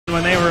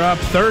when they were up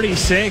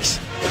 36-20.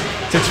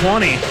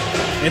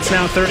 It's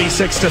now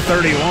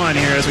 36-31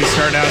 here as we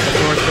start out the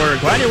fourth quarter.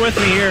 Glad you're with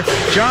me here.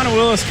 John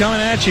Willis coming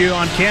at you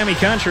on Cami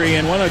Country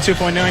and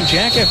 102.9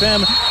 Jack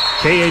FM,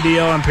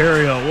 KADL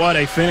Imperial. What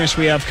a finish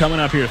we have coming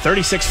up here.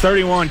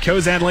 36-31.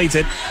 Cozad leads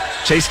it.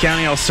 Chase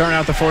County will start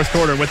out the fourth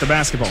quarter with the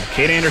basketball.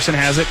 Kate Anderson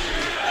has it.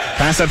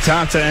 Pass up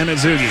top to Emma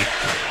Zugi.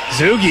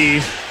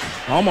 Zugi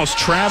almost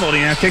traveled.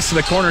 He now kicks to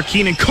the corner.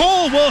 Keenan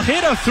Cole will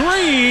hit a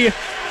three.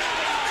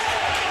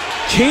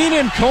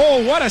 Keenan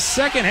Cole, what a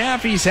second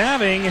half he's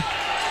having,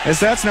 as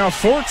that's now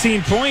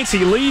 14 points.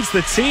 He leads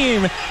the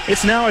team.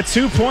 It's now a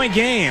 2-point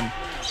game.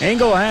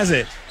 Engel has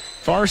it.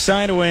 Far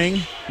side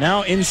wing.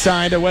 Now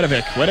inside to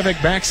Wedovic.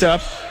 Wedovic backs up.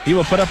 He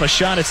will put up a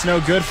shot. It's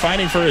no good.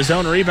 Fighting for his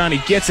own rebound.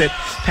 He gets it.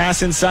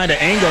 Pass inside to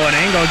Engel, and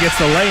Engel gets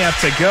the layup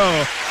to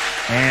go.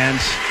 And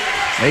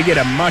they get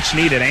a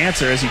much-needed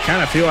answer, as you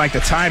kind of feel like the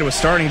tide was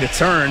starting to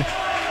turn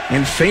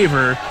in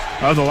favor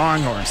of the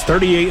Longhorns.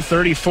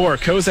 38-34.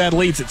 Cozad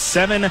leads at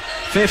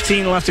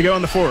 7:15 left to go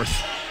in the fourth.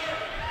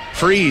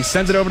 Freeze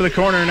sends it over to the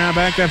corner. Now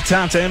back up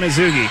top to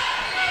Emizugi.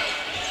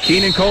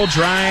 Keenan Cole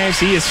drives.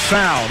 He is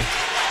fouled.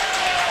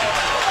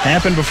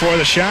 Happened before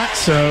the shot,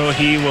 so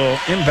he will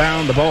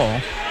inbound the ball.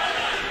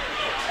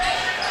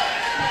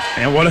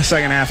 And what a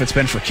second half it's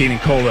been for Keenan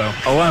Cole, though.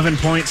 11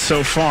 points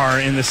so far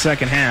in the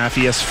second half.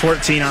 He has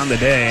 14 on the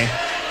day.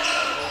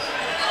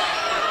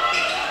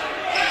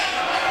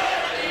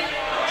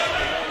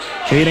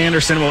 Kate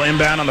Anderson will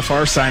inbound on the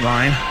far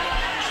sideline.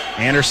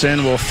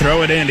 Anderson will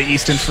throw it in to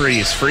Easton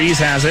Freeze. Freeze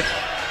has it.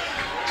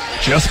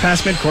 Just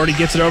past midcourt, he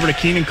gets it over to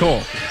Keenan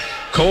Cole.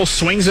 Cole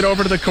swings it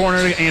over to the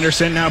corner to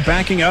Anderson. Now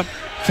backing up.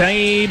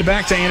 Fade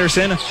back to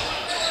Anderson.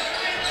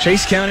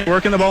 Chase County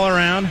working the ball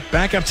around.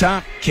 Back up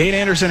top. Kate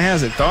Anderson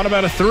has it. Thought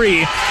about a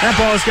three. That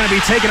ball is going to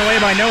be taken away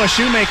by Noah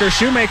Shoemaker.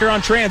 Shoemaker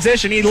on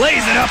transition. He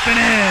lays it up and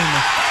in.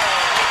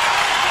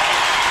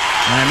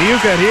 And you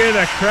could hear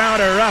the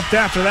crowd erupt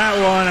after that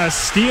one. A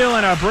steal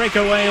and a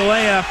breakaway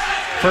layup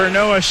for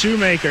Noah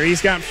Shoemaker.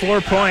 He's got 4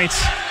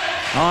 points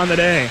on the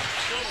day.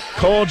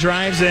 Cole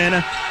drives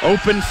in.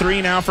 Open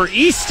three now for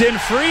Easton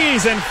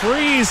Freeze. And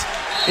Freeze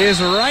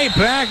is right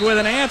back with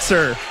an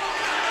answer,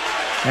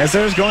 as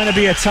there's going to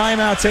be a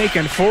timeout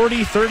taken.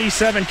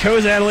 40-37.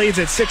 Cozad leads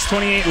at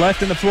 6:28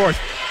 left in the fourth.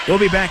 We'll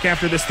be back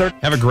after this third.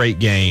 Have a great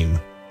game.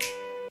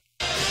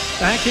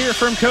 Back here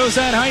from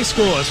Cozad High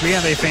School as we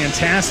have a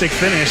fantastic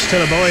finish to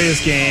the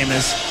boys' game,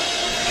 as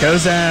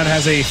Cozad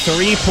has a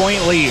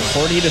 3-point lead,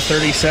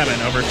 40-37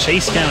 over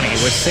Chase County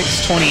with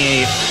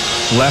 6:28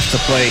 left to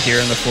play here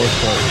in the fourth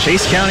quarter.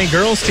 Chase County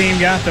girls team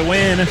got the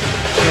win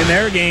in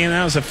their game.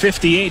 That was a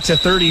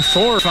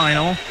 58-34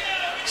 final.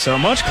 So a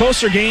much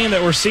closer game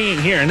that we're seeing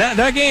here. And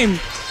that game,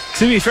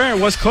 to be fair,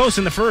 was close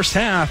in the first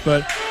half,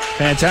 but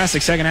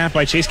fantastic second half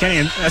by Chase County.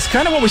 And that's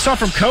kind of what we saw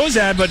from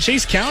Cozad, but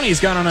Chase County's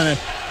gone on an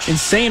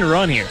insane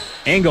run here.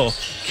 Engel,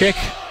 kick,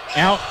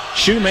 out,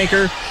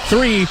 Shoemaker,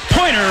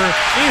 three-pointer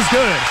is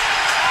good.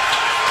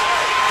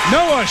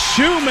 Noah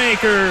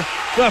Shoemaker,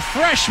 the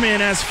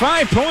freshman, has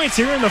 5 points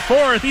here in the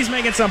fourth. He's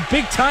making some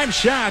big-time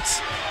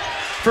shots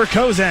for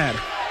Cozad.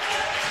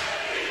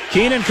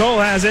 Keenan Cole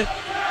has it.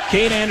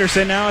 Kate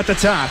Anderson now at the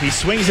top. He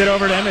swings it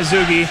over to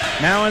Emizugi,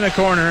 now in the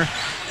corner.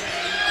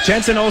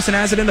 Jensen Olsen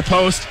has it in the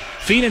post.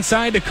 Feed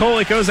inside to Cole.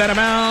 It goes out of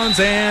bounds,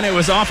 and it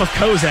was off of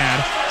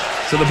Cozad.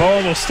 So the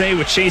ball will stay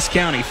with Chase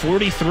County.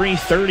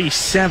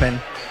 43-37.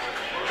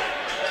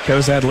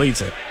 Cozad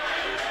leads it.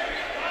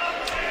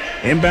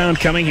 Inbound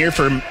coming here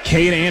for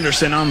Kate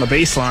Anderson on the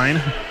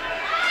baseline.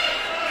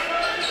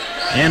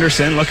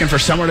 Anderson looking for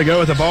somewhere to go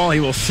with the ball. He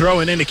will throw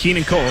it into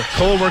Keenan Cole.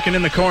 Cole working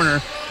in the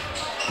corner.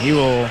 He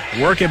will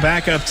work it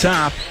back up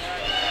top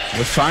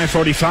with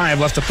 5:45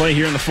 left to play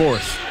here in the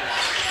fourth.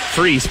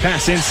 Freeze,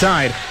 pass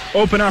inside.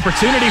 Open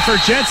opportunity for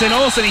Jensen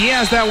Olsen. He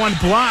has that one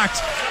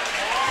blocked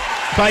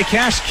by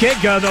Cash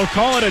Kitka. They'll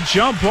call it a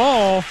jump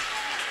ball,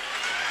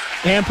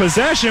 and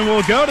possession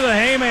will go to the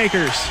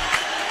Haymakers.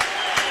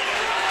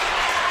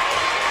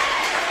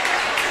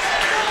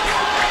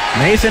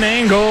 Nathan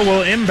Engel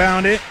will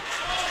inbound it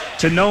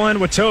to Nolan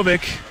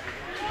Watovic.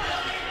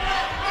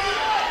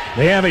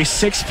 They have a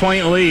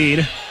 6-point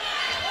lead.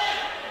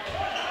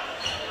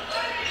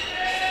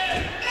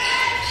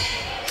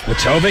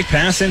 Watovic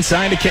pass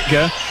inside to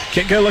Kitka.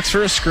 Kitka looks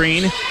for a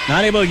screen.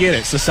 Not able to get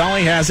it.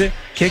 Sasali has it.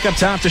 Kick up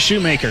top to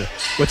Shoemaker.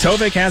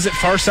 Watovic has it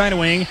far side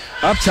wing.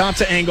 Up top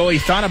to Engel. He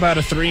thought about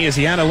a three as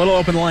he had a little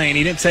open lane.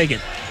 He didn't take it.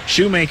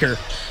 Shoemaker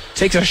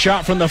takes a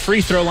shot from the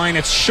free throw line.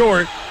 It's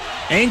short.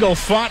 Engel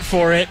fought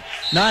for it.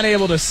 Not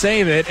able to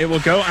save it. It will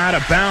go out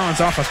of bounds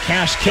off of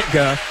Cash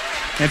Kitka.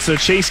 And so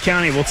Chase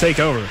County will take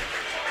over.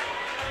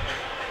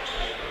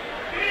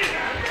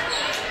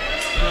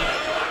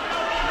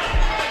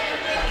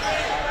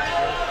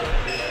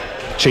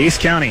 Chase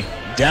County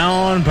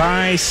down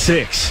by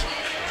 6.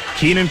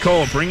 Keenan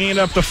Cole bringing it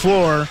up the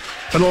floor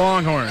for the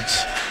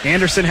Longhorns.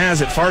 Anderson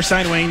has it. Far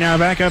side wing now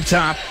back up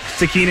top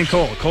to Keenan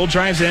Cole. Cole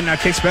drives in, now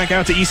kicks back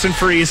out to Easton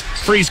Freeze.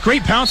 Freeze,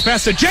 great bounce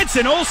pass to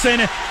Jensen Olsen.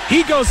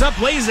 He goes up,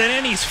 lays it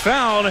in, he's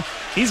fouled.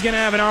 he's going to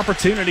have an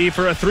opportunity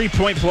for a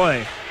three-point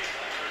play.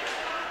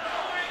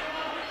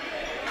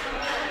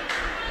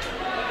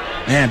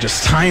 Man,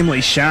 just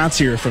timely shots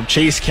here from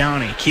Chase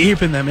County,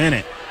 keeping them in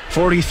it.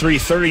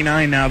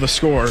 43-39 now the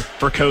score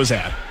for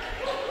Cozad.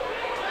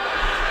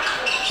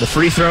 The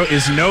free throw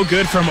is no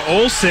good from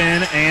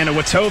Olsen, and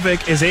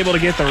Watovic is able to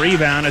get the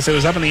rebound as it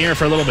was up in the air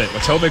for a little bit.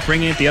 Watovic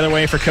bringing it the other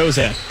way for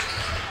Cozad.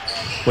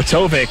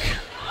 Watovic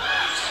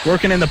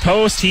working in the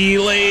post. He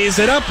lays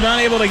it up, not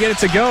able to get it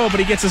to go, but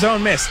he gets his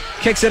own miss.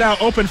 Kicks it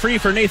out, open free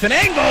for Nathan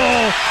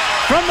Engel.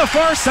 From the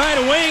far side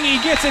wing, he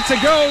gets it to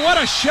go.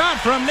 What a shot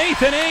from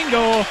Nathan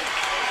Engel,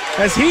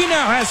 as he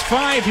now has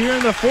 5 here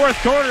in the fourth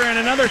quarter, and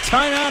another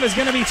timeout is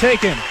going to be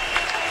taken.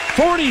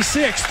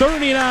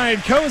 46-39,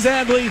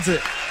 Cozad leads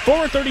it.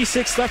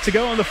 4:36 left to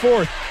go in the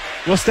fourth.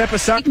 We'll step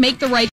aside. Make the right